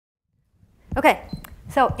Okay,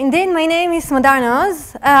 so indeed my name is Smadar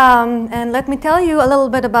Naoz, and let me tell you a little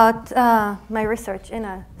bit about my research in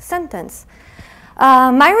a sentence.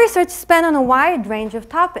 My research spanned on a wide range of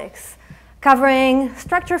topics, covering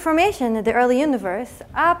structure formation in the early universe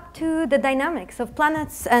up to the dynamics of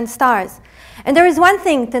planets and stars. And there is one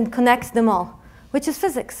thing that connects them all, which is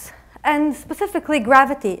physics, and specifically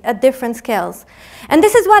gravity at different scales. And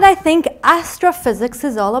this is what I think astrophysics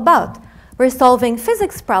is all about. We're solving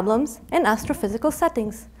physics problems in astrophysical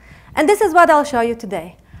settings. And this is what I'll show you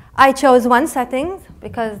today. I chose one setting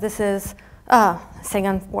because this is a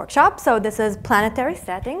second workshop, so this is planetary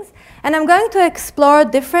settings. And I'm going to explore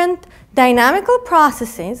different dynamical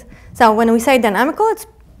processes. So when we say dynamical, it's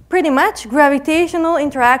pretty much gravitational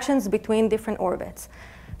interactions between different orbits.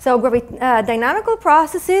 So dynamical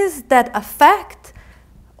processes that affect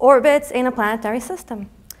orbits in a planetary system.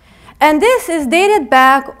 And this is dated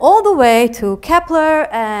back all the way to Kepler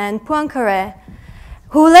and Poincaré,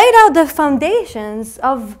 who laid out the foundations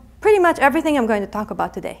of pretty much everything I'm going to talk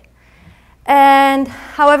about today. And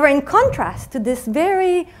however, in contrast to these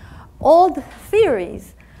very old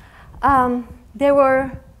theories, there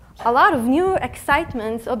were a lot of new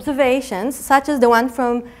excitements, observations, such as the one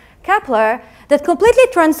from Kepler, that completely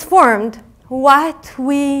transformed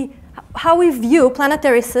how we view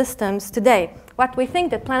planetary systems today, what we think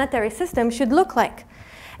that planetary systems should look like.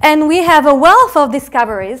 And we have a wealth of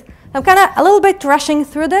discoveries. I'm kind of a little bit rushing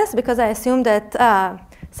through this because I assume that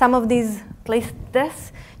some of these, at least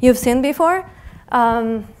this, you've seen before.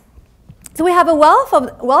 So we have a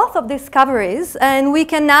wealth of discoveries, and we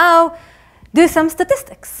can now do some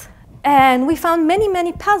statistics. And we found many,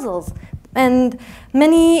 many puzzles and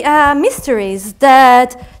many mysteries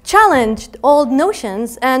that challenged old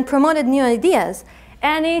notions and promoted new ideas.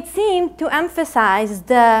 And it seemed to emphasize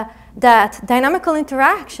that dynamical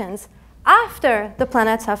interactions after the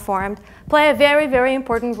planets have formed play a very, very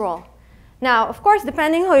important role. Now, of course,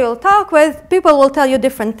 depending who you'll talk with, people will tell you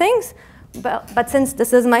different things. But since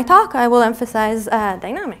this is my talk, I will emphasize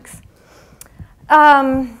dynamics.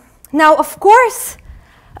 Now, of course,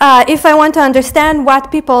 if I want to understand what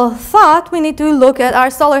people thought, we need to look at our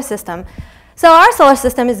solar system. So our solar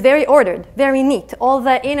system is very ordered, very neat. All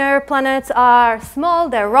the inner planets are small,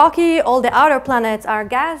 they're rocky. All the outer planets are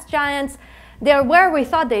gas giants. They're where we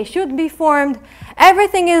thought they should be formed.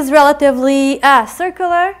 Everything is relatively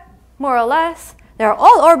circular, more or less. They're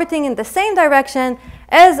all orbiting in the same direction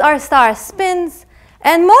as our star spins.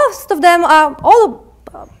 And most of them are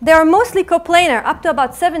they're mostly coplanar, up to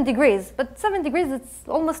about 7 degrees. But 7 degrees is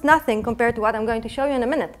almost nothing compared to what I'm going to show you in a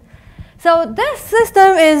minute. So this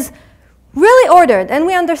system is really ordered, and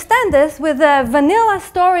we understand this with the vanilla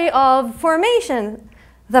story of formation.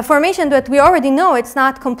 The formation that we already know, it's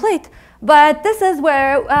not complete, but this is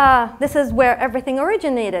where everything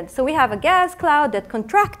originated. So we have a gas cloud that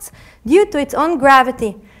contracts due to its own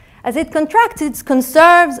gravity. As it contracts, it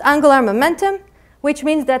conserves angular momentum, which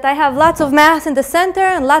means that I have lots of mass in the center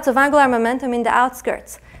and lots of angular momentum in the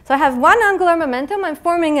outskirts. So I have one angular momentum I'm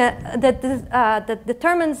forming that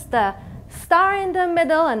determines the star in the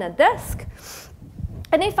middle and a disk.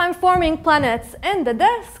 And if I'm forming planets in the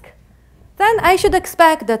disk, then I should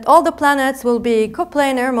expect that all the planets will be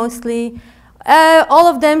coplanar mostly. All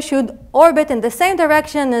of them should orbit in the same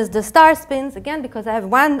direction as the star spins, again, because I have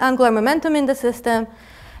one angular momentum in the system.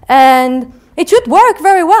 And it should work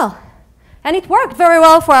very well. And it worked very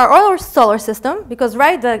well for our solar system, because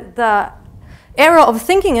the era of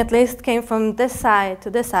thinking, at least, came from this side to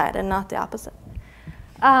this side and not the opposite.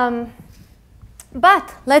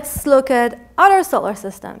 But let's look at outer solar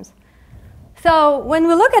systems. So when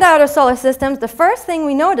we look at outer solar systems, the first thing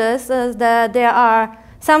we notice is that there are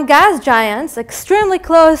some gas giants extremely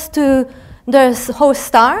close to the host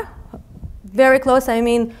star. Very close, I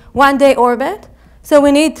mean one-day orbit. So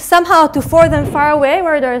we need somehow to force them far away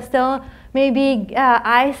where there are still maybe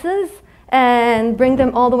ices and bring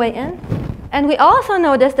them all the way in. And we also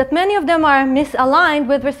notice that many of them are misaligned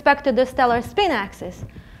with respect to the stellar spin axis.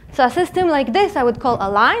 So a system like this I would call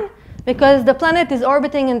a line, because the planet is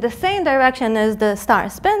orbiting in the same direction as the star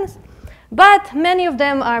spins. But many of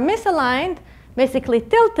them are misaligned, basically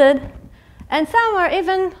tilted, and some are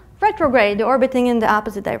even retrograde, orbiting in the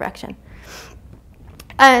opposite direction.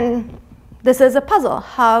 And this is a puzzle.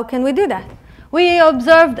 How can we do that? We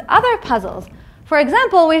observed other puzzles. For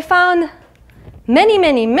example, we found many,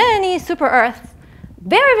 many, many super-Earths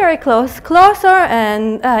very, very close, closer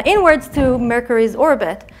and inwards to Mercury's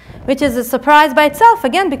orbit, which is a surprise by itself,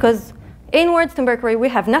 again, because inwards to Mercury we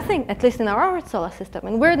have nothing, at least in our own solar system,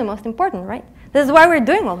 and we're the most important, right? This is why we're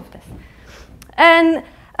doing all of this. And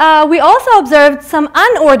we also observed some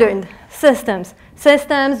unordered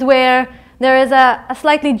systems where there is a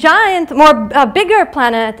slightly giant, bigger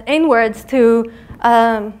planet inwards to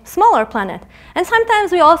a smaller planet. And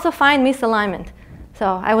sometimes we also find misalignment.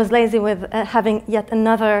 So I was lazy with having yet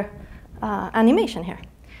another animation here.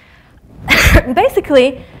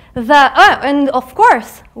 Basically, and of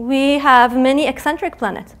course, we have many eccentric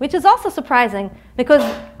planets, which is also surprising because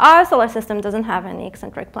our solar system doesn't have any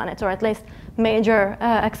eccentric planets, or at least major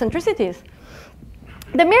eccentricities.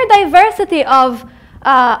 The mere diversity of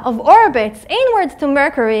orbits inwards to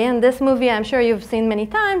Mercury, in this movie I'm sure you've seen many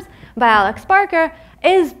times by Alex Parker,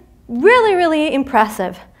 is really, really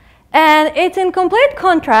impressive. And it's in complete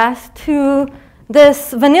contrast to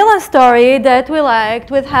this vanilla story that we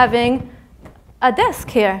liked with having a disk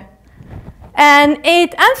here. And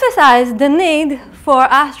it emphasized the need for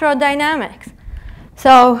astrodynamics.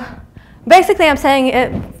 So basically I'm saying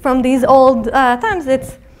it from these old times,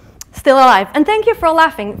 it's still alive. And thank you for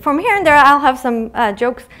laughing. From here and there I'll have some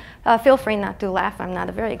jokes. Feel free not to laugh. I'm not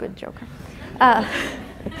a very good joker.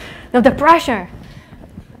 No, the pressure.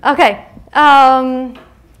 Okay.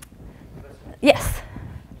 Yes.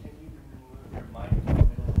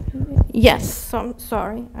 Yes, I'm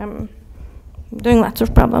sorry. I'm doing lots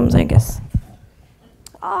of problems, I guess.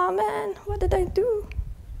 Oh man, what did I do?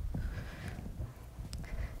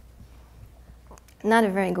 Not a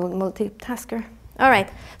very good multitasker. All right,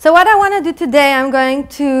 so what I want to do today, I'm going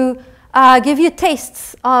to give you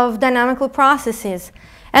tastes of dynamical processes.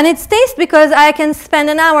 And it's taste because I can spend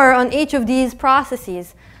an hour on each of these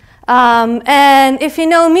processes. And if you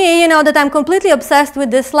know me, you know that I'm completely obsessed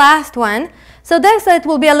with this last one. So this, it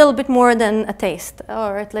will be a little bit more than a taste,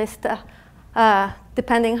 or at least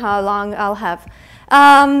depending how long I'll have.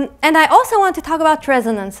 And I also want to talk about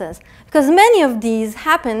resonances, because many of these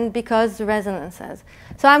happen because resonances.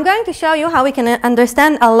 So I'm going to show you how we can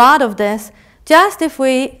understand a lot of this just if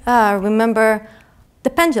we remember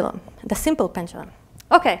the pendulum, the simple pendulum.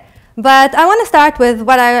 Okay, but I want to start with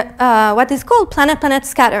what is called planet-planet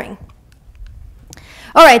scattering.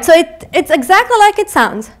 All right, so it's exactly like it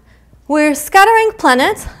sounds. We're scattering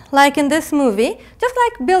planets, like in this movie, just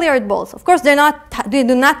like billiard balls. Of course, they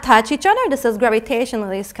do not touch each other. This is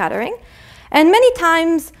gravitationally scattering. And many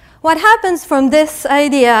times, what happens from this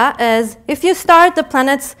idea is if you start the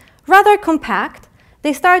planets rather compact,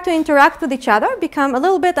 they start to interact with each other, become a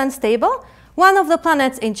little bit unstable. One of the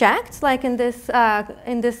planets ejects, like in this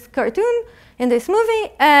cartoon, in this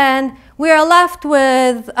movie, and we are left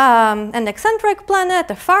with an eccentric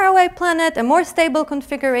planet, a faraway planet, a more stable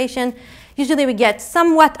configuration. Usually we get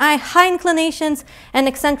somewhat high inclinations and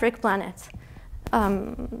eccentric planets.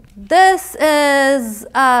 This is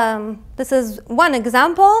one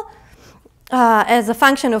example. As a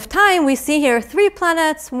function of time, we see here 3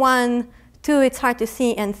 planets, 1, 2, it's hard to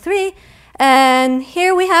see, and 3. And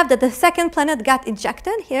here we have that the second planet got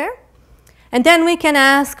ejected here. And then we can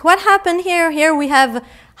ask, what happened here? Here we have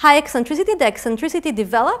high eccentricity. The eccentricity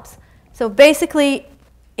develops. So basically,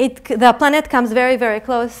 the planet comes very, very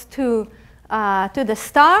close to the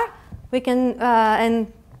star. We can,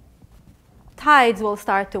 and tides will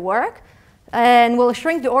start to work. And we'll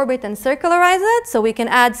shrink the orbit and circularize it. So we can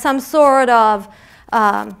add some sort of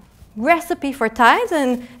recipe for tides.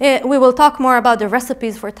 And we will talk more about the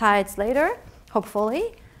recipes for tides later,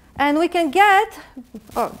 hopefully. And we can get,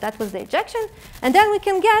 oh, that was the ejection. And then we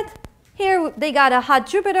can get, here they got a hot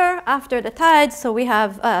Jupiter after the tides. So we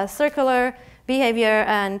have circular behavior,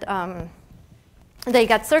 and they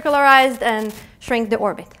got circularized and shrink the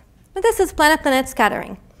orbit. But this is planet-planet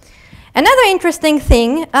scattering. Another interesting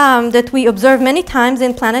thing that we observe many times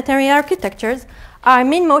in planetary architectures are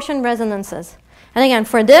mean-motion resonances. And again,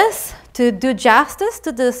 for this, to do justice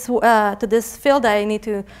to this field, I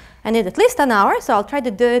need at least an hour, so I'll try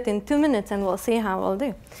to do it in 2 minutes, and we'll see how we'll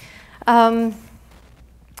do.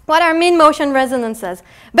 What are mean-motion resonances?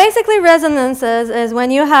 Basically, resonances is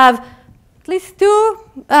when you have at least 2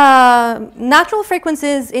 natural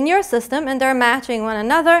frequencies in your system, and they're matching one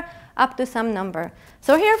another up to some number.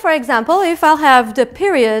 So here, for example, if I'll have the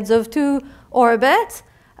periods of 2 orbits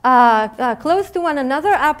close to one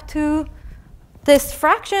another up to this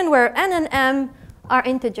fraction where n and m are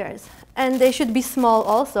integers. And they should be small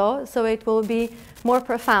also, so it will be more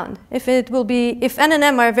profound. If n and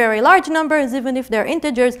m are very large numbers, even if they're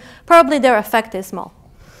integers, probably their effect is small.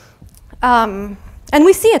 And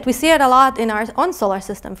we see it a lot in our own solar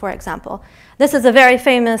system, for example. This is a very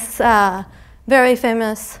famous,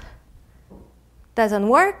 doesn't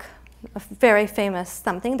work, a very famous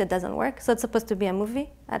something that doesn't work. So it's supposed to be a movie.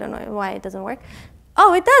 I don't know why it doesn't work.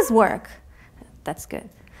 Oh, it does work. That's good.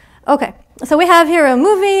 Okay, so we have here a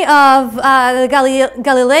movie of the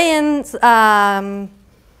Galileans,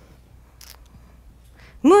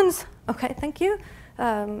 moons Okay, thank you.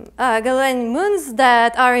 Galilean moons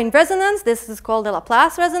that are in resonance. This is called the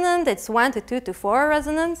Laplace resonance. It's 1 to 2 to 4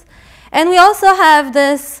 resonance. And we also have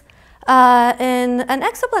this in an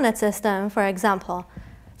exoplanet system, for example.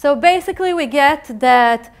 So basically, we get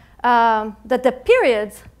that, that the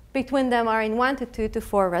periods between them are in 1 to 2 to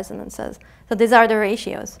 4 resonances. So these are the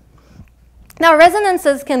ratios. Now,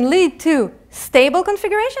 resonances can lead to stable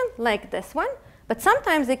configuration, like this one. But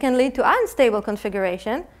sometimes it can lead to unstable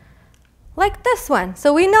configuration, like this one.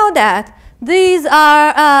 So we know that these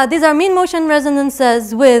are mean motion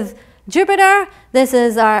resonances with Jupiter. This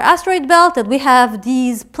is our asteroid belt, that we have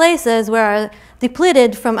these places where are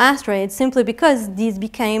depleted from asteroids simply because these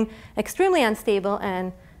became extremely unstable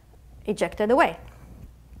and ejected away.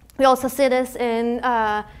 We also see this in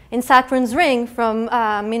Saturn's ring from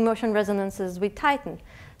mean motion resonances with Titan.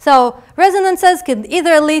 So resonances could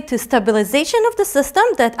either lead to stabilization of the system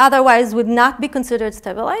that otherwise would not be considered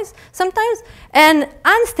stabilized sometimes, and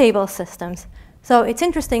unstable systems. So it's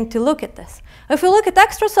interesting to look at this. If we look at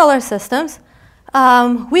extrasolar systems,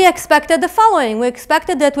 we expected the following. We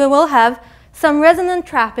expected that we will have some resonant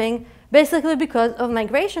trapping basically because of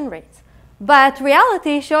migration rates. But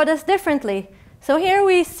reality showed us differently. So here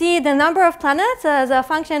we see the number of planets as a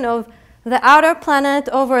function of the outer planet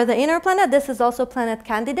over the inner planet. This is also planet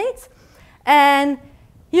candidates. And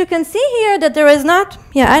you can see here that there is not,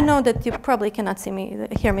 yeah, I know that you probably cannot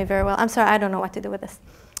hear me very well. I'm sorry, I don't know what to do with this.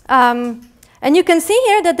 And you can see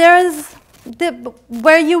here that there is,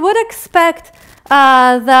 where you would expect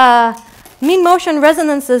the mean motion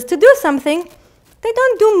resonances to do something, they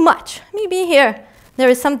don't do much. Maybe here, there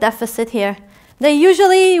is some deficit here. They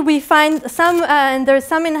usually, we find some, and there's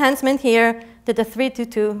some enhancement here to the 3 to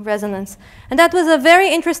 2 resonance. And that was a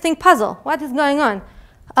very interesting puzzle. What is going on?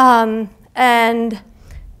 And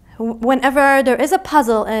whenever there is a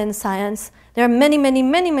puzzle in science, there are many, many,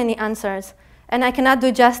 many, many answers. And I cannot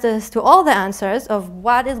do justice to all the answers of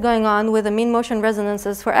what is going on with the mean motion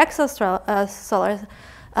resonances for exosolar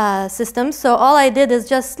systems. So all I did is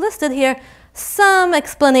just listed here some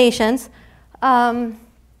explanations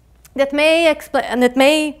that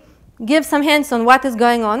may give some hints on what is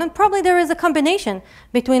going on, and probably there is a combination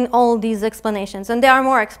between all these explanations, and there are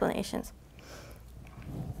more explanations.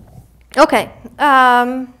 Okay.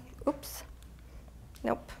 Oops.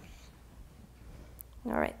 Nope.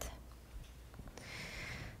 All right.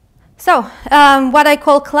 So, what I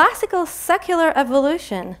call classical secular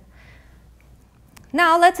evolution.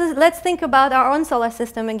 Now, let's think about our own solar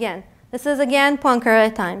system again. This is again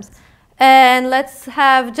Poincare times. And let's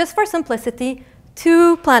have, just for simplicity,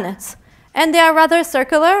 2 planets. And they are rather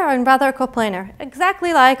circular and rather coplanar,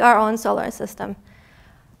 exactly like our own solar system.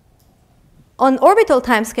 On orbital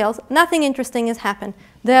timescales, nothing interesting has happened.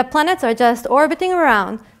 The planets are just orbiting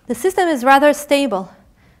around. The system is rather stable.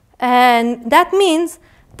 And that means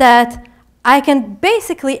that I can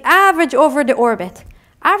basically average over the orbit.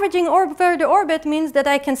 Averaging over the orbit means that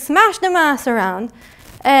I can smash the mass around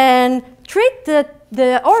and treat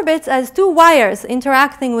the orbits as 2 wires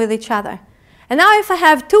interacting with each other. And now if I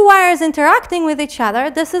have 2 wires interacting with each other,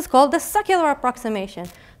 this is called the secular approximation.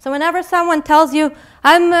 So whenever someone tells you,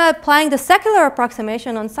 I'm applying the secular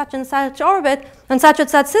approximation on such and such orbit, on such and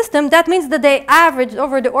such system, that means that they averaged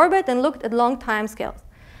over the orbit and looked at long time scales.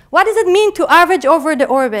 What does it mean to average over the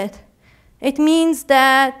orbit? It means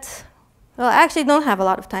that, well, I actually don't have a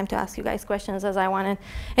lot of time to ask you guys questions as I wanted.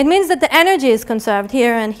 It means that the energy is conserved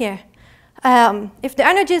here and here. If the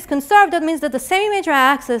energy is conserved, that means that the semi-major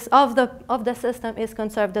axis of the system is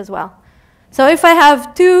conserved as well. So if I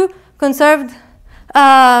have 2 conserved,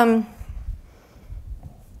 hi,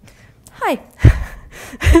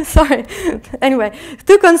 sorry. Anyway,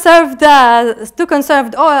 2 conserved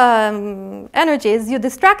energies. You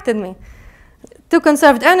distracted me. 2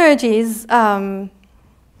 conserved energies. Yeah,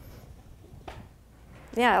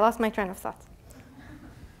 I lost my train of thought.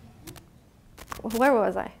 Where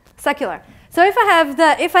was I? Secular. So if I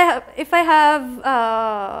have,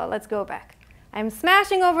 let's go back. I'm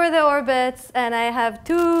smashing over the orbits, and I have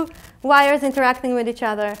 2 wires interacting with each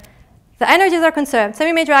other. The energies are conserved.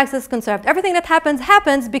 Semi-major axis is conserved. Everything that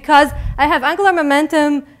happens because I have angular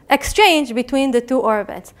momentum exchange between the 2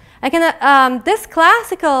 orbits. I can this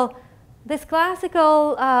classical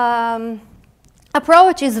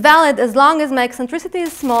approach is valid as long as my eccentricity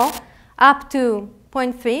is small, up to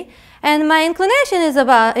 0.3, and my inclination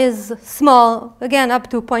is small, again up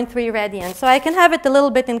to 0.3 radians. So I can have it a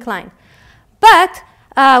little bit inclined. But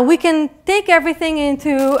we can take everything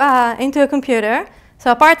into a computer.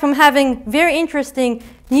 So apart from having very interesting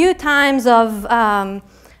new times of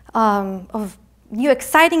new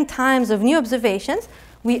exciting times of new observations,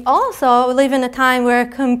 we also live in a time where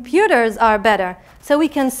computers are better. So we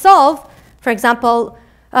can solve, for example,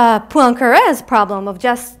 Poincaré's problem of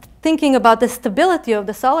just thinking about the stability of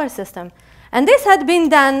the solar system. And this had been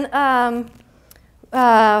done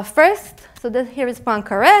first. So here is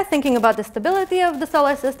Poincaré thinking about the stability of the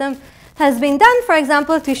solar system. Has been done, for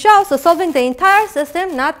example, to show, so solving the entire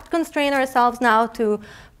system, not constrain ourselves now to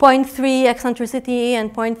 0.3 eccentricity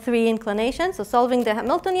and 0.3 inclination, so solving the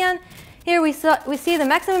Hamiltonian. Here we see the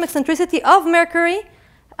maximum eccentricity of Mercury,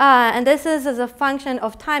 and this is as a function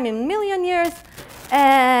of time in million years.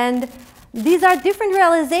 And these are different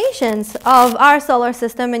realizations of our solar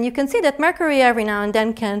system, and you can see that Mercury every now and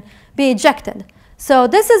then can be ejected. So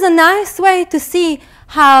this is a nice way to see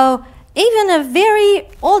how even a very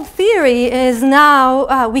old theory is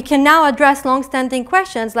now, we can now address long-standing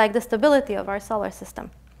questions like the stability of our solar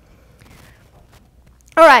system.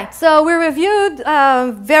 All right, so we reviewed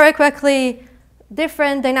very quickly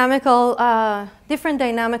different dynamical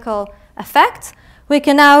effects. We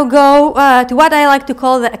can now go to what I like to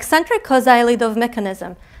call the eccentric quasi-Lidov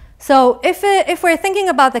mechanism. So if we're thinking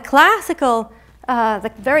about the classical,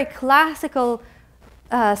 the very classical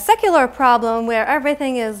secular problem where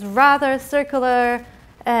everything is rather circular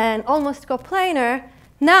and almost coplanar,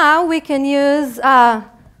 now we can use,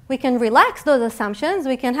 we can relax those assumptions.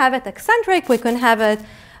 We can have it eccentric, we can have it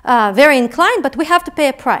very inclined, but we have to pay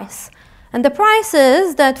a price. And the price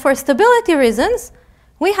is that for stability reasons,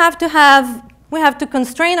 we have to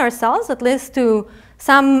constrain ourselves at least to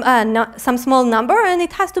some small number, and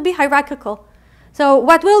it has to be hierarchical. So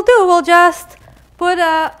what we'll do, we'll just put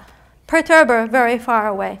a perturber very far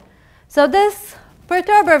away. So this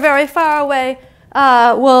perturber very far away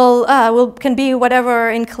can be whatever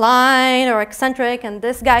inclined or eccentric, and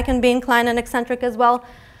this guy can be inclined and eccentric as well.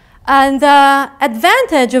 And the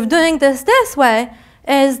advantage of doing this way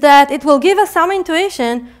is that it will give us some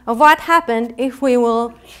intuition of what happened if we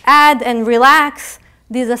will add and relax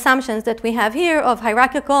these assumptions that we have here of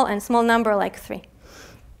hierarchical and small number like 3.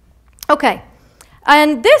 Okay,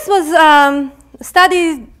 and this was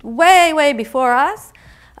studied way before us,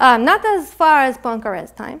 not as far as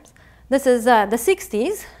Poincaré's times. This is the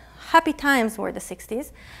 60s. Happy times were the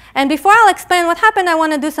 60s. And before I'll explain what happened, I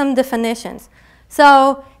want to do some definitions.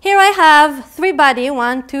 So here I have 3 body,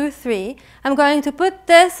 1, 2, 3. I'm going to put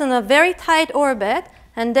this in a very tight orbit,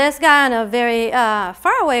 and this guy in a very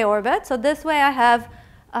far away orbit. So this way I have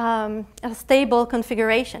a stable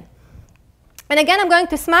configuration. And again, I'm going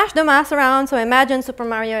to smash the mass around. So imagine Super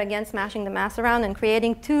Mario again smashing the mass around and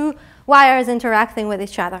creating 2 wires interacting with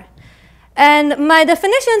each other. And my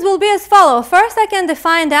definitions will be as follows. First, I can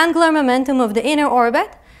define the angular momentum of the inner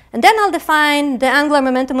orbit. And then I'll define the angular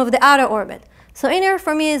momentum of the outer orbit. So inner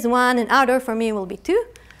for me is 1, and outer for me will be 2.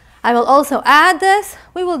 I will also add this.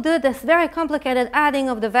 We will do this very complicated adding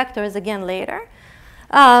of the vectors again later.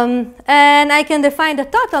 And I can define the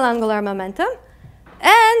total angular momentum.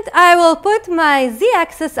 And I will put my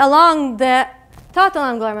z-axis along the total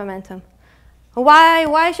angular momentum.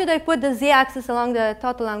 Why should I put the z-axis along the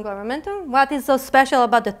total angular momentum? What is so special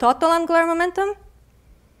about the total angular momentum?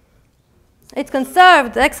 It's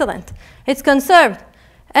conserved. Excellent. It's conserved.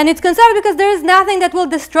 And it's conserved because there is nothing that will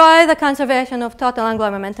destroy the conservation of total angular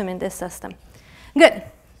momentum in this system. Good.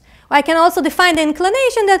 I can also define the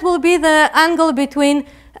inclination that will be the angle between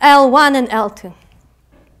L1 and L2.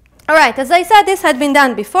 All right, as I said, this had been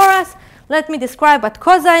done before us. Let me describe what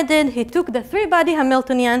Kozai did. He took the 3-body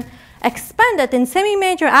Hamiltonian, expanded in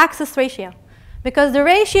semi-major axis ratio, because the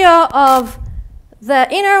ratio of the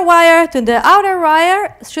inner wire to the outer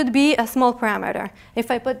wire should be a small parameter if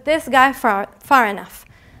I put this guy far enough.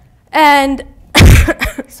 And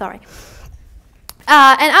sorry.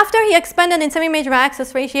 And after he expanded in semi-major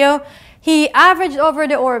axis ratio, he averaged over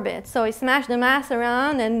the orbit. So he smashed the mass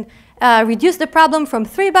around and reduced the problem from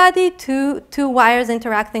 3-body to 2 wires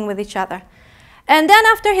interacting with each other. And then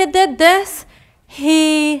after he did this,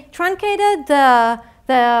 he truncated the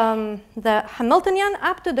Hamiltonian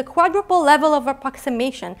up to the quadruple level of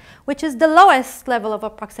approximation, which is the lowest level of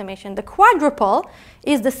approximation. The quadruple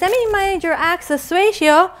is the semi-major axis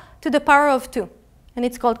ratio to the power of 2, and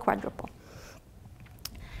it's called quadruple.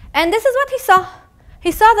 And this is what he saw.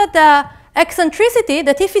 He saw that the eccentricity,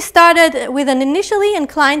 that if he started with an initially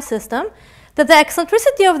inclined system, that the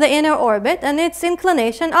eccentricity of the inner orbit and its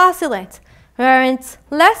inclination oscillates. Where it's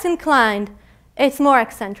less inclined, it's more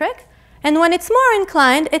eccentric. And when it's more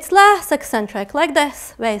inclined, it's less eccentric, like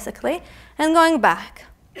this, basically, and going back.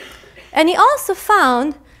 And he also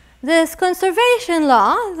found this conservation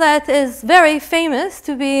law that is very famous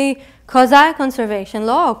to be quasi-conservation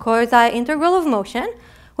law, or quasi-integral of motion,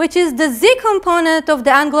 which is the z component of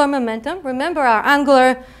the angular momentum. Remember,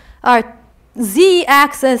 our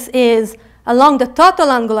z-axis is along the total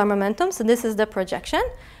angular momentum, so this is the projection.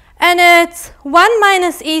 And it's 1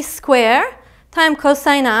 minus e squared times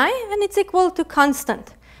cosine I, and it's equal to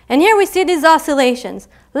constant. And here we see these oscillations.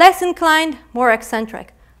 Less inclined, more eccentric.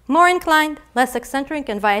 More inclined, less eccentric,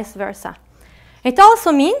 and vice versa. It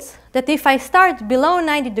also means that if I start below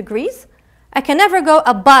 90 degrees, I can never go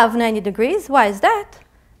above 90 degrees. Why is that?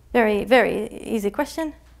 Very, very easy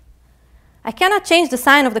question. I cannot change the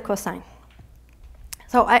sign of the cosine.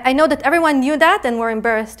 So I know that everyone knew that and were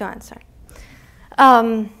embarrassed to answer.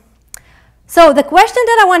 So the question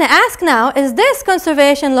that I want to ask now is, this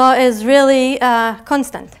conservation law is really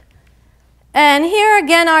constant. And here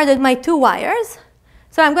again are my two wires.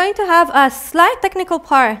 So I'm going to have a slight technical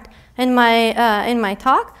part in my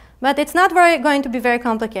talk, but it's not going to be very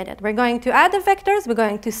complicated. We're going to add the vectors, we're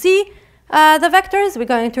going to see the vectors,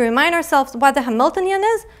 we're going to remind ourselves what the Hamiltonian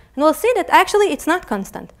is, and we'll see that actually it's not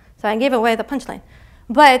constant. So I gave away the punchline.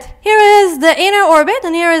 But here is the inner orbit,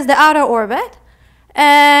 and here is the outer orbit.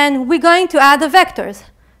 And we're going to add the vectors.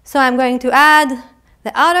 So I'm going to add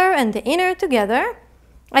the outer and the inner together.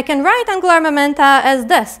 I can write angular momenta as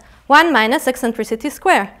this, 1 minus eccentricity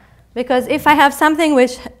squared. Because if I have something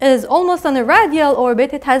which is almost on a radial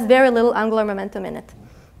orbit, it has very little angular momentum in it.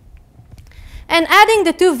 And adding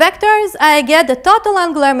the two vectors, I get the total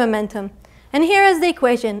angular momentum. And here is the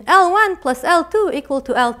equation, L1 plus L2 equal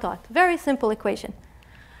to L tot. Very simple equation.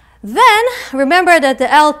 Then, remember that the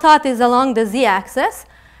L tot is along the z-axis.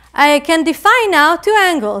 I can define now two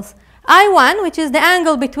angles. I1, which is the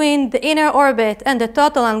angle between the inner orbit and the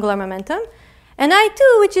total angular momentum, and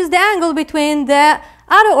I2, which is the angle between the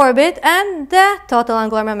outer orbit and the total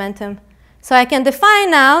angular momentum. So I can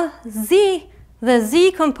define now the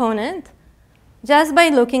z component just by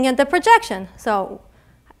looking at the projection. So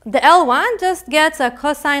the L1 just gets a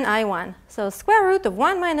cosine I1. So square root of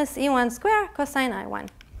 1 minus E1 squared cosine I1.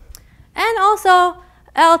 And also,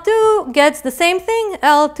 L2 gets the same thing.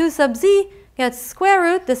 L2 sub z gets square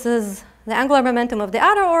root. This is the angular momentum of the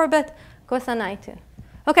outer orbit, cosine I2.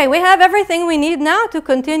 OK, we have everything we need now to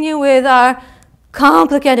continue with our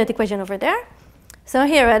complicated equation over there. So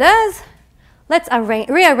here it is. Let's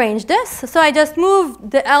rearrange this. So I just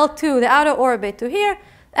moved the L2, the outer orbit, to here.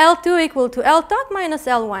 L2 equal to L tot minus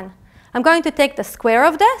L1. I'm going to take the square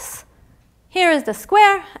of this. Here is the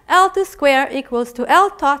square. L2 square equals to L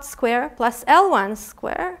tot square plus L1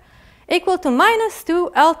 square equal to minus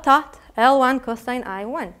 2 L tot L1 cosine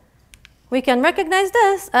I1. We can recognize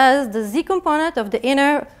this as the z component of the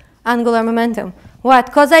inner angular momentum.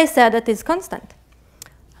 What Kozai said that is constant.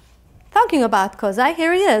 Talking about Kozai,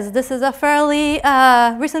 here he is. This is a fairly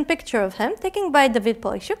recent picture of him taken by David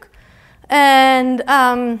Polishuk. And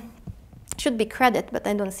should be credit, but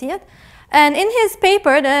I don't see it. And in his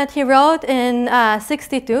paper that he wrote in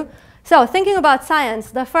 '62, so thinking about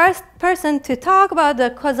science, the first person to talk about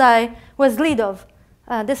the Kozai was Lidov.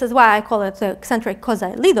 This is why I call it the eccentric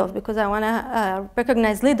Kozai, Lidov, because I want to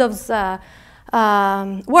recognize Lidov's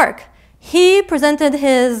work. He presented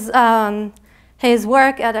his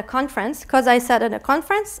work at a conference. Kozai sat at a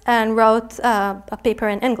conference and wrote a paper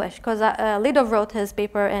in English. Lidov wrote his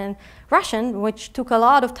paper in Russian, which took a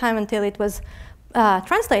lot of time until it was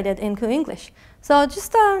translated into English. So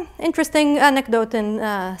just an interesting anecdote in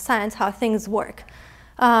science, how things work.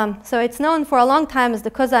 So it's known for a long time as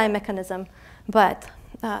the Kozai mechanism, but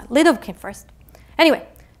Lidov came first. Anyway,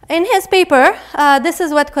 in his paper, this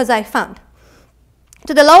is what Kozai found.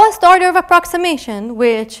 To the lowest order of approximation,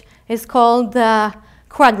 which is called the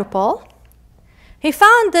quadrupole, he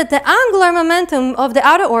found that the angular momentum of the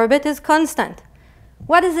outer orbit is constant.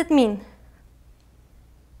 What does it mean?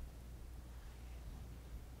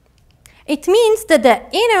 It means that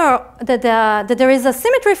that there is a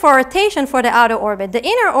symmetry for rotation for the outer orbit. The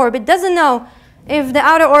inner orbit doesn't know if the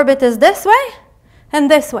outer orbit is this way and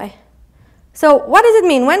this way. So what does it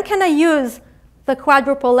mean? When can I use the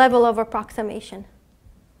quadrupole level of approximation?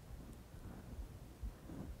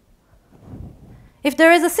 If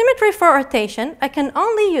there is a symmetry for rotation, I can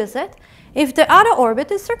only use it if the outer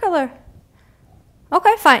orbit is circular.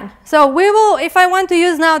 OK, fine. So we will, if I want to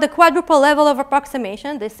use now the quadrupole level of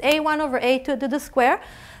approximation, this a1 over a2 to the square,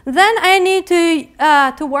 then I need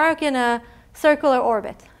to work in a circular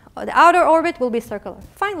orbit. The outer orbit will be circular.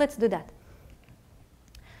 Fine, let's do that.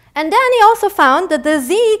 And then he also found that the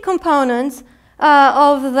z components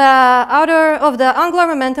of the angular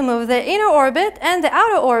momentum of the inner orbit and the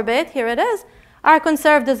outer orbit, here it is, are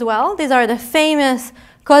conserved as well. These are the famous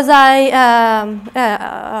Kozai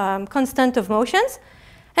constant of motions.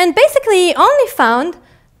 And basically, he only found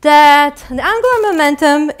that the angular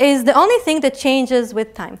momentum is the only thing that changes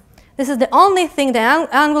with time. This is the only thing, the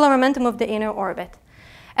angular momentum of the inner orbit.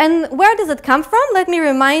 And where does it come from? Let me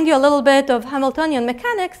remind you a little bit of Hamiltonian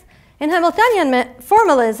mechanics. In Hamiltonian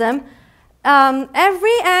formalism,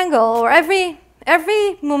 every angle or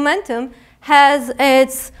every momentum has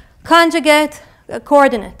its conjugate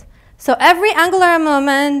coordinate. So every angular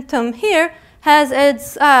momentum here has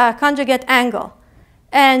its conjugate angle.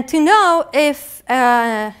 And to know if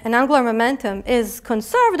an angular momentum is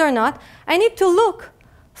conserved or not, I need to look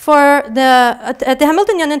for at the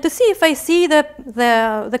Hamiltonian and to see if I see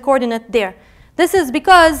the coordinate there. This is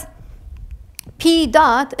because P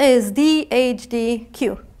dot is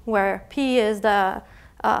dHdq, where P is the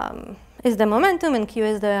momentum and Q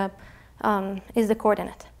is the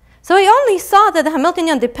coordinate. So we only saw that the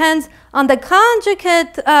Hamiltonian depends on the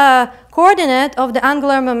conjugate coordinate of the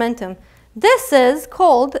angular momentum. This is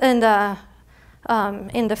called in the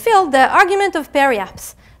field the argument of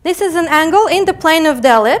periapse. This is an angle in the plane of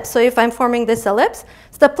the ellipse. So if I'm forming this ellipse,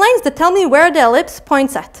 it's the planes that tell me where the ellipse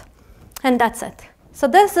points at. And that's it. So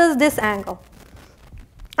this is this angle.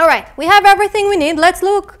 All right, we have everything we need. Let's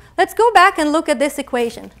go back and look at this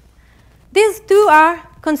equation. These two are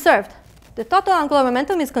conserved. The total angular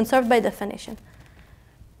momentum is conserved by definition.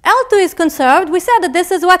 L2 is conserved. We said that this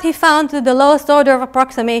is what he found to the lowest order of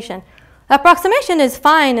approximation. Approximation is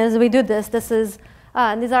fine as we do this.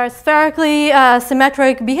 These are spherically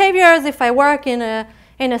symmetric behaviors. If I work in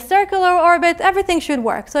a circular orbit, everything should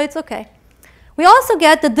work, so it's okay. We also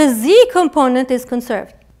get that the z component is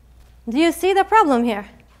conserved. Do you see the problem here?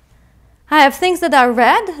 I have things that are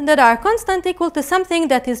red, that are constant, equal to something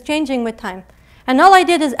that is changing with time. And all I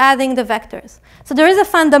did is adding the vectors. So there is a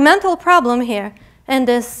fundamental problem here in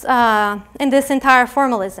this entire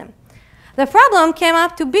formalism. The problem came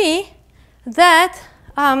up to be that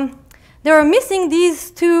they were missing these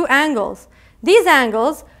two angles. These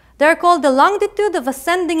angles, they're called the longitude of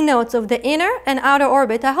ascending nodes of the inner and outer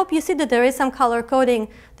orbit. I hope you see that there is some color coding.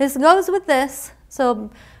 This goes with this. So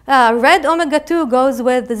red omega 2 goes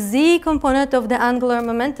with the z component of the angular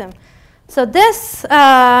momentum. So this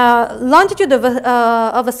longitude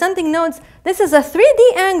of ascending nodes, this is a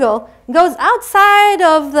 3D angle, goes outside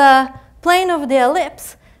of the plane of the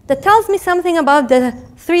ellipse that tells me something about the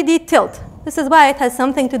 3D tilt. This is why it has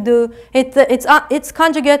something to do, it's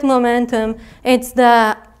conjugate momentum, it's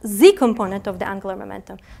the z component of the angular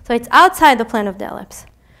momentum. So it's outside the plane of the ellipse.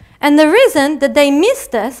 And the reason that they miss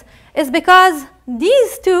this is because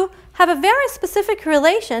these two have a very specific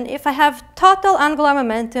relation if I have total angular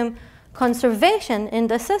momentum conservation in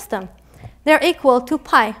the system. They're equal to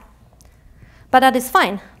pi. But that is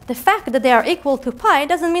fine. The fact that they are equal to pi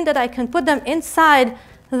doesn't mean that I can put them inside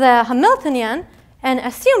the Hamiltonian and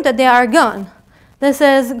assume that they are gone. This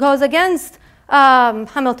goes against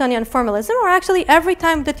Hamiltonian formalism, or actually every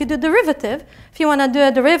time that you do derivative, if you want to do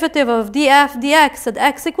a derivative of df dx at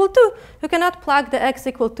x equal 2, you cannot plug the x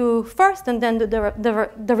equal 2 first and then do the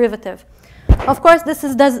derivative. Of course, this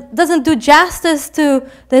doesn't do justice to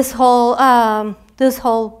this whole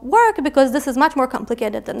work, because this is much more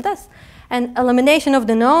complicated than this. And elimination of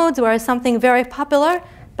the nodes were something very popular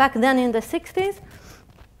back then in the 60s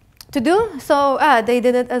to do, so they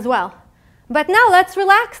did it as well. But now let's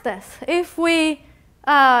relax this. If we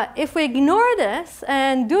ignore this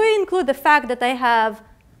and do include the fact that I have,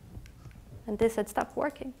 and this had stopped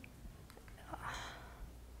working.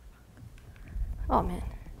 Oh man.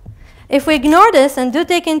 If we ignore this and do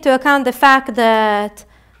take into account the fact that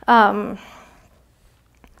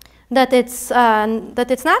that it's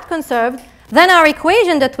not conserved, then our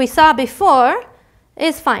equation that we saw before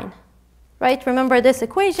is fine, right? Remember this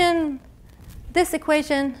equation.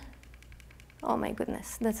 Oh my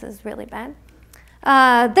goodness, this is really bad.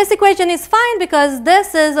 This equation is fine because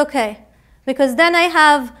this is okay, because then I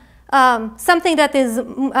have something that is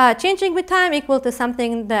changing with time equal to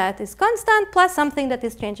something that is constant plus something that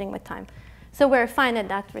is changing with time. So we're fine in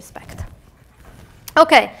that respect.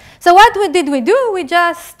 Okay, so what did we do? We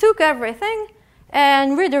just took everything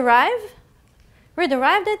and rederived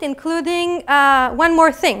it, including one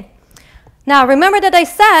more thing. Now, remember that I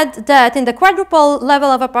said that in the quadruple level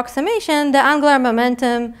of approximation, the angular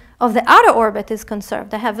momentum of the outer orbit is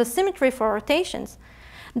conserved. I have a symmetry for rotations.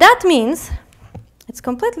 That means it's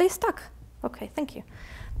completely stuck. Okay, thank you.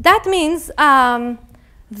 That means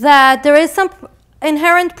that there is some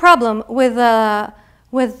inherent problem with a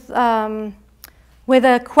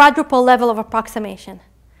quadruple level of approximation.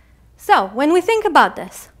 So when we think about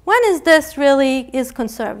this, when is this really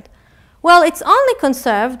conserved? Well, it's only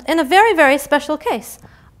conserved in a very, very special case.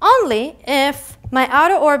 Only if my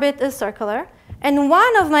outer orbit is circular and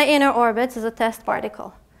one of my inner orbits is a test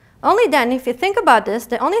particle. only then, if you think about this,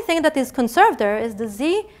 the only thing that is conserved there is the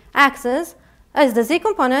z-axis, is the z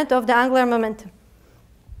component of the angular momentum.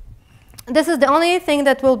 This is the only thing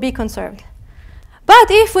that will be conserved. But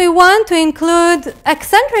if we want to include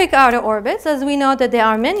eccentric outer orbits, as we know that there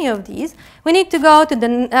are many of these, we need to go to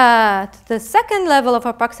the second level of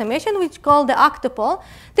approximation, which is called the octupole.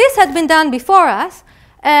 This had been done before us,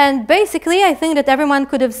 and basically I think that everyone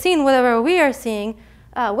could have seen whatever we are seeing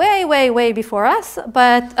way, way, way before us,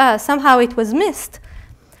 but somehow it was missed.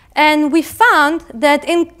 And we found that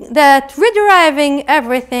rederiving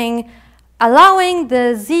everything, allowing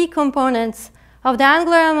the z components of the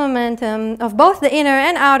angular momentum of both the inner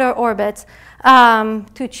and outer orbits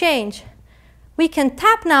to change, we can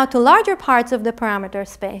tap now to larger parts of the parameter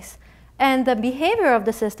space. And the behavior of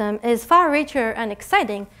the system is far richer and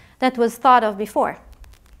exciting than was thought of before.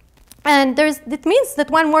 And it means that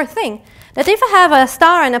one more thing, that if I have a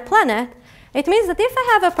star and a planet, it means that if I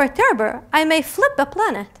have a perturber, I may flip a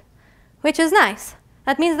planet, which is nice.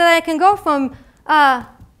 That means that I can go from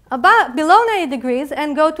below 90 degrees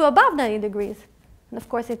and go to above 90 degrees. And of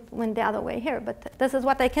course, it went the other way here, but this is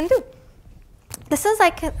what I can do. This is, I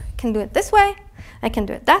can do it this way. I can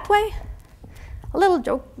do it that way. A little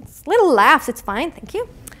joke, little laughs, it's fine, thank you.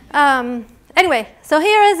 Anyway, so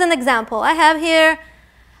here is an example. I have here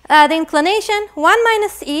the inclination, 1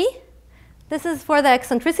 minus e. This is for the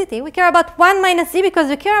eccentricity. We care about 1 minus e because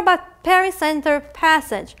we care about pericenter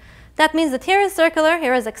passage. That means that here is circular,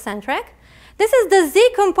 here is eccentric. This is the z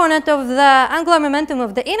component of the angular momentum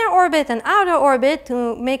of the inner orbit and outer orbit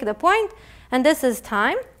to make the point, and this is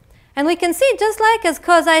time. And we can see, just like as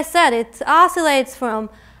I said, it oscillates from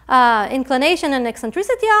inclination and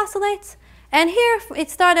eccentricity oscillates. And here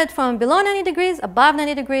it started from below 90 degrees, above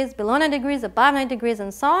 90 degrees, below 90 degrees, above 90 degrees,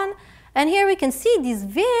 and so on. And here we can see these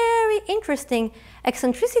very interesting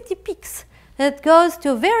eccentricity peaks that goes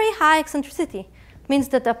to very high eccentricity. It means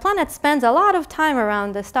that the planet spends a lot of time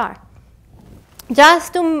around the star.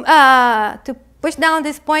 Just to push down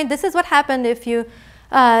this point, this is what happened if you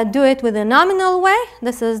do it with a nominal way.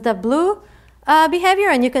 This is the blue behavior,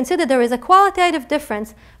 and you can see that there is a qualitative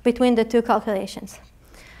difference between the two calculations.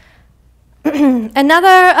 Another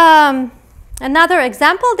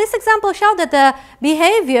example, this example showed that the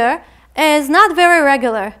behavior is not very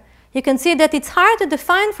regular. You can see that it's hard to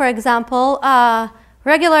define, for example, a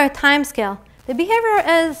regular time scale. The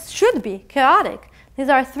behavior should be chaotic. These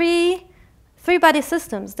are three-body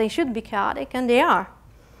systems. They should be chaotic, and they are.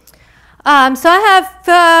 So I have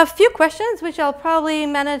a few questions, which I'll probably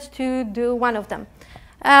manage to do one of them.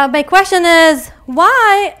 My question is,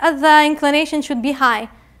 why the inclination should be high?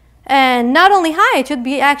 And not only high, it should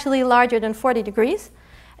be actually larger than 40 degrees.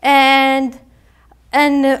 And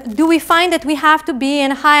do we find that we have to be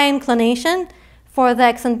in high inclination for the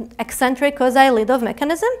eccentric quasi-Lidov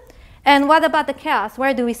mechanism? And what about the chaos?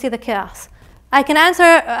 Where do we see the chaos?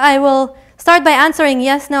 I will start by answering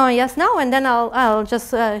yes, no, and then I'll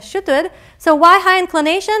just shoot to it. So why high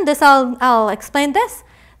inclination? I'll explain this.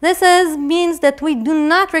 This means that we do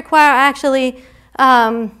not require actually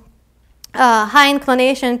high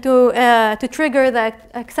inclination to trigger the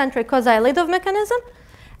eccentric quasi-Lidov mechanism.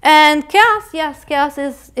 And chaos, yes, chaos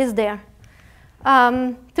is there.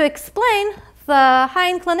 To explain the high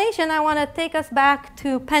inclination, I want to take us back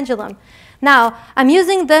to pendulum. Now, I'm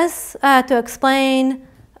using this to explain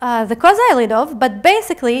the quasi-Lidov, but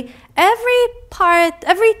basically, every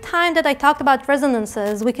time that I talked about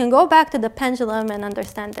resonances, we can go back to the pendulum and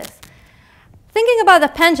understand this. Thinking about the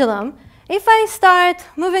pendulum, if I start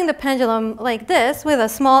moving the pendulum like this with a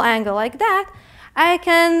small angle like that, I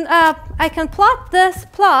can plot this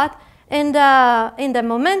plot in the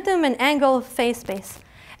momentum and angle phase space.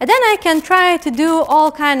 And then I can try to do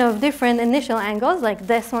all kind of different initial angles, like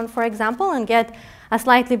this one, for example, and get a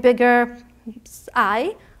slightly bigger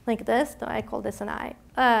eye, like this. So I call this an eye.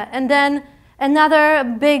 And then another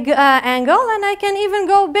big angle, and I can even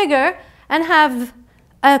go bigger and have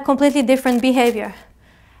a completely different behavior.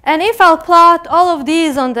 And if I'll plot all of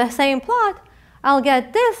these on the same plot, I'll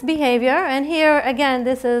get this behavior. And here, again,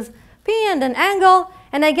 this is P and an angle.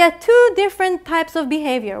 And I get two different types of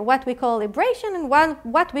behavior, what we call libration and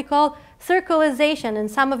what we call circularization.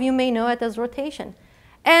 And some of you may know it as rotation.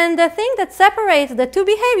 And the thing that separates the two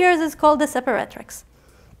behaviors is called the separatrix.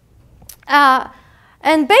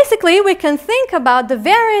 And basically, we can think about the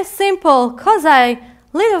very simple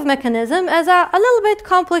quasi-Lidov mechanism as a little bit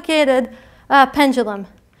complicated pendulum.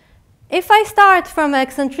 If I start from an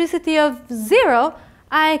eccentricity of 0,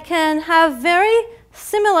 I can have very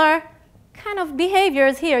similar kind of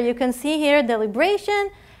behaviors here. You can see here the libration,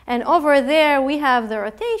 and over there we have the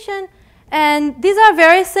rotation. And these are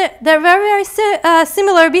very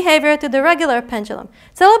similar behavior to the regular pendulum.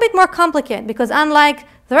 It's a little bit more complicated because unlike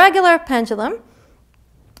the regular pendulum,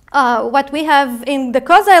 what we have in the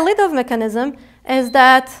quasi-Lidov mechanism is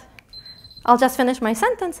that, I'll just finish my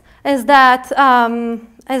sentence, is that the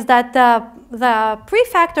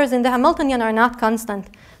prefactors in the Hamiltonian are not constant.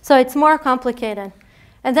 So it's more complicated.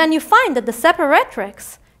 And then you find that the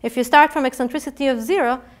separatrix, if you start from eccentricity of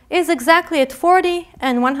 0, is exactly at 40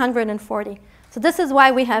 and 140. So this is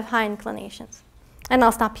why we have high inclinations. And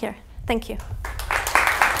I'll stop here. Thank you.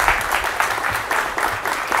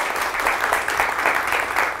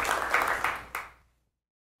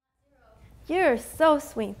 You're so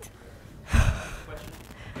sweet.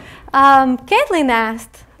 Caitlin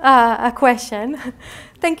asked a question.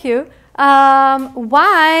 Thank you.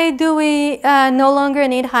 Why do we no longer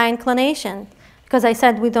need high inclination? Because I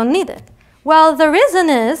said we don't need it. Well, the reason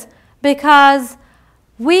is because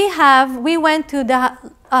we went to the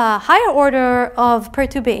higher order of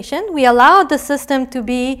perturbation. We allowed the system to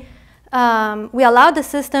be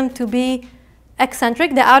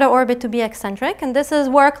eccentric, the outer orbit to be eccentric, and this is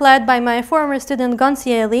work led by my former student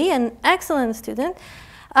Goncier Lee, an excellent student.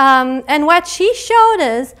 And what she showed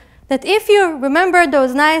is that if you remember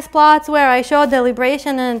those nice plots where I showed the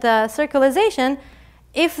libration and the circularization,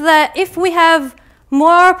 if we have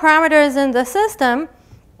more parameters in the system,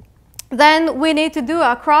 then we need to do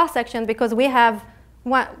a cross section because we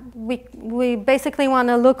basically want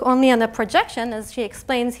to look only on the projection, as she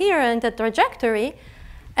explains here, and the trajectory.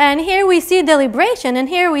 And here we see the libration, and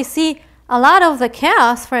here we see a lot of the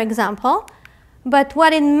chaos, for example. But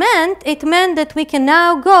what it meant that we can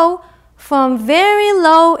now go from very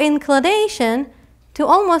low inclination to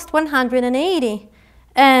almost 180.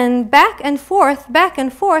 And back and forth,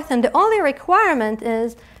 and the only requirement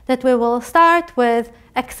is that we will start with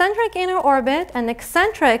eccentric inner orbit and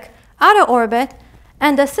eccentric outer orbit,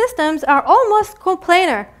 and the systems are almost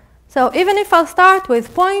coplanar. So even if I'll start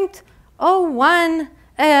with 0.01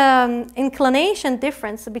 inclination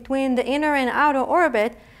difference between the inner and outer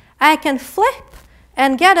orbit, I can flip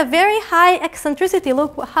and get a very high eccentricity.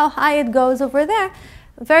 Look how high it goes over there.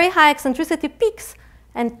 Very high eccentricity peaks,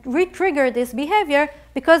 and re-trigger this behavior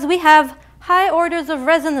because we have high orders of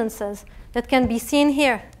resonances that can be seen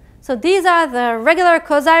here. So these are the regular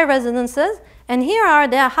quasi-resonances, and here are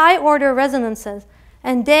the high-order resonances,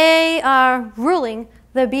 and they are ruling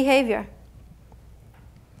the behavior.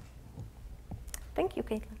 Thank you,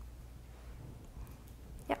 Caitlin.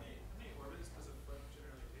 Yeah.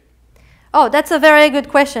 Oh, that's a very good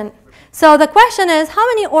question. So the question is, how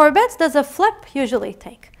many orbits does a flip usually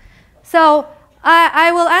take? So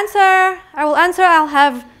I will answer. I'll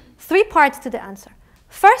have 3 parts to the answer.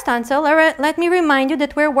 First answer, let me remind you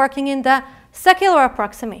that we're working in the secular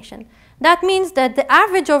approximation. That means that the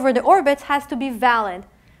average over the orbits has to be valid.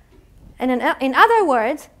 And in other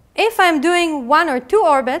words, if I'm doing 1 or 2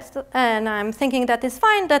 orbits and I'm thinking that is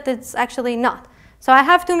fine, that it's actually not. So I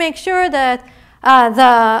have to make sure that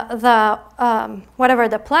whatever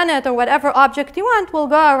the planet or whatever object you want will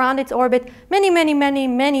go around its orbit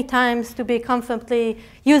many times to be comfortably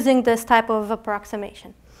using this type of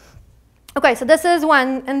approximation. Okay, so this is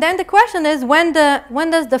one, and then the question is when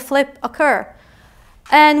does the flip occur?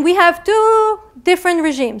 And we have 2 different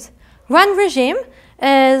regimes. One regime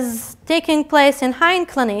is taking place in high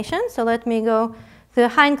inclination, so let me go to the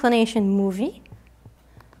high inclination movie.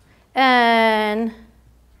 And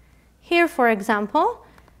here, for example,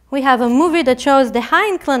 we have a movie that shows the high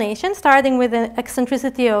inclination starting with an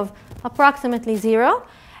eccentricity of approximately 0.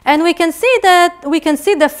 And we can see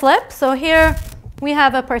the flip. So here we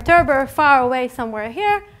have a perturber far away somewhere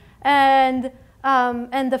here. And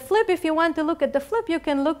the flip, if you want to look at the flip, you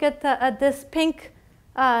can look at this pink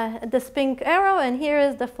arrow, and here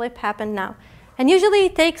is the flip happen now. And usually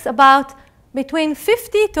it takes about between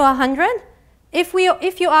 50 to 100. If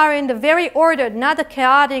you are in the very ordered, not a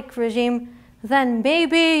chaotic regime, then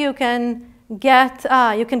maybe you can get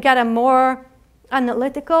a more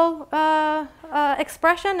analytical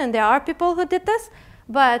expression, and there are people who did this.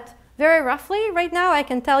 But very roughly, right now, I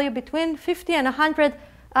can tell you between 50 and 100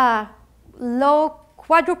 low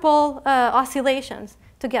quadruple oscillations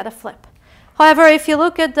to get a flip. However, if you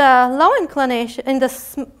look at the low inclination, in the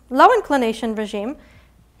low inclination regime,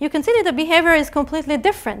 you can see that the behavior is completely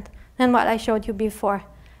different than what I showed you before.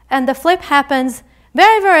 And the flip happens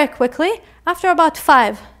very quickly after about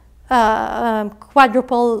 5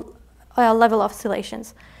 quadruple level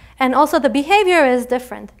oscillations. And also the behavior is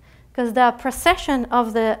different because the precession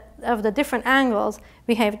of the different angles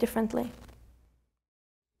behave differently.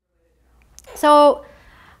 So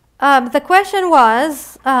the question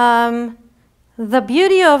was, the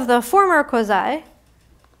beauty of the former quasi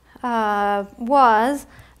was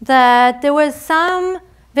that there was some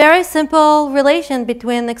very simple relation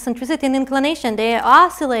between eccentricity and inclination. They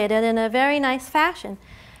oscillated in a very nice fashion.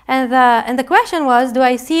 And the question was, do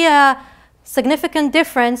I see a significant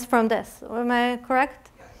difference from this? Am I correct?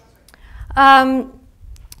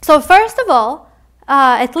 So first of all,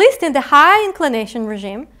 at least in the high inclination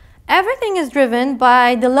regime, everything is driven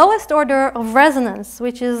by the lowest order of resonance,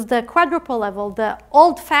 which is the quadruple level, the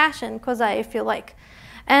old-fashioned quasi, if you like.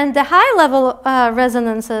 And the high-level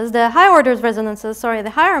resonances, the high-order resonances, sorry,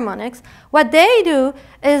 the high harmonics, what they do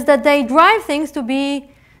is that they drive things to be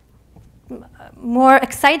more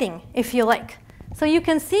exciting, if you like. So you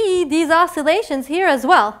can see these oscillations here as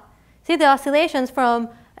well. See the oscillations from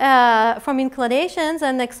inclinations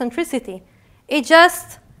and eccentricity. It's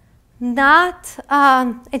not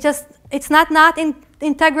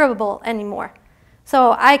integrable anymore.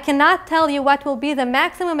 So I cannot tell you what will be the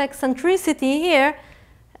maximum eccentricity here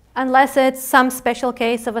unless it's some special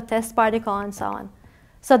case of a test particle and so on.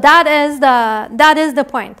 So that is the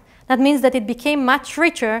point. That means that it became much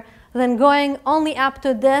richer than going only up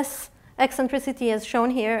to this eccentricity as shown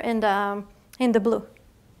here in the blue.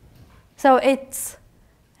 So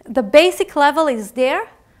the basic level is there,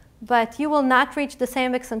 but you will not reach the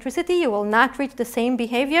same eccentricity. You will not reach the same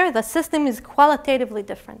behavior. The system is qualitatively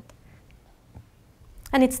different.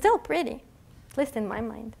 And it's still pretty, at least in my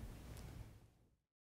mind.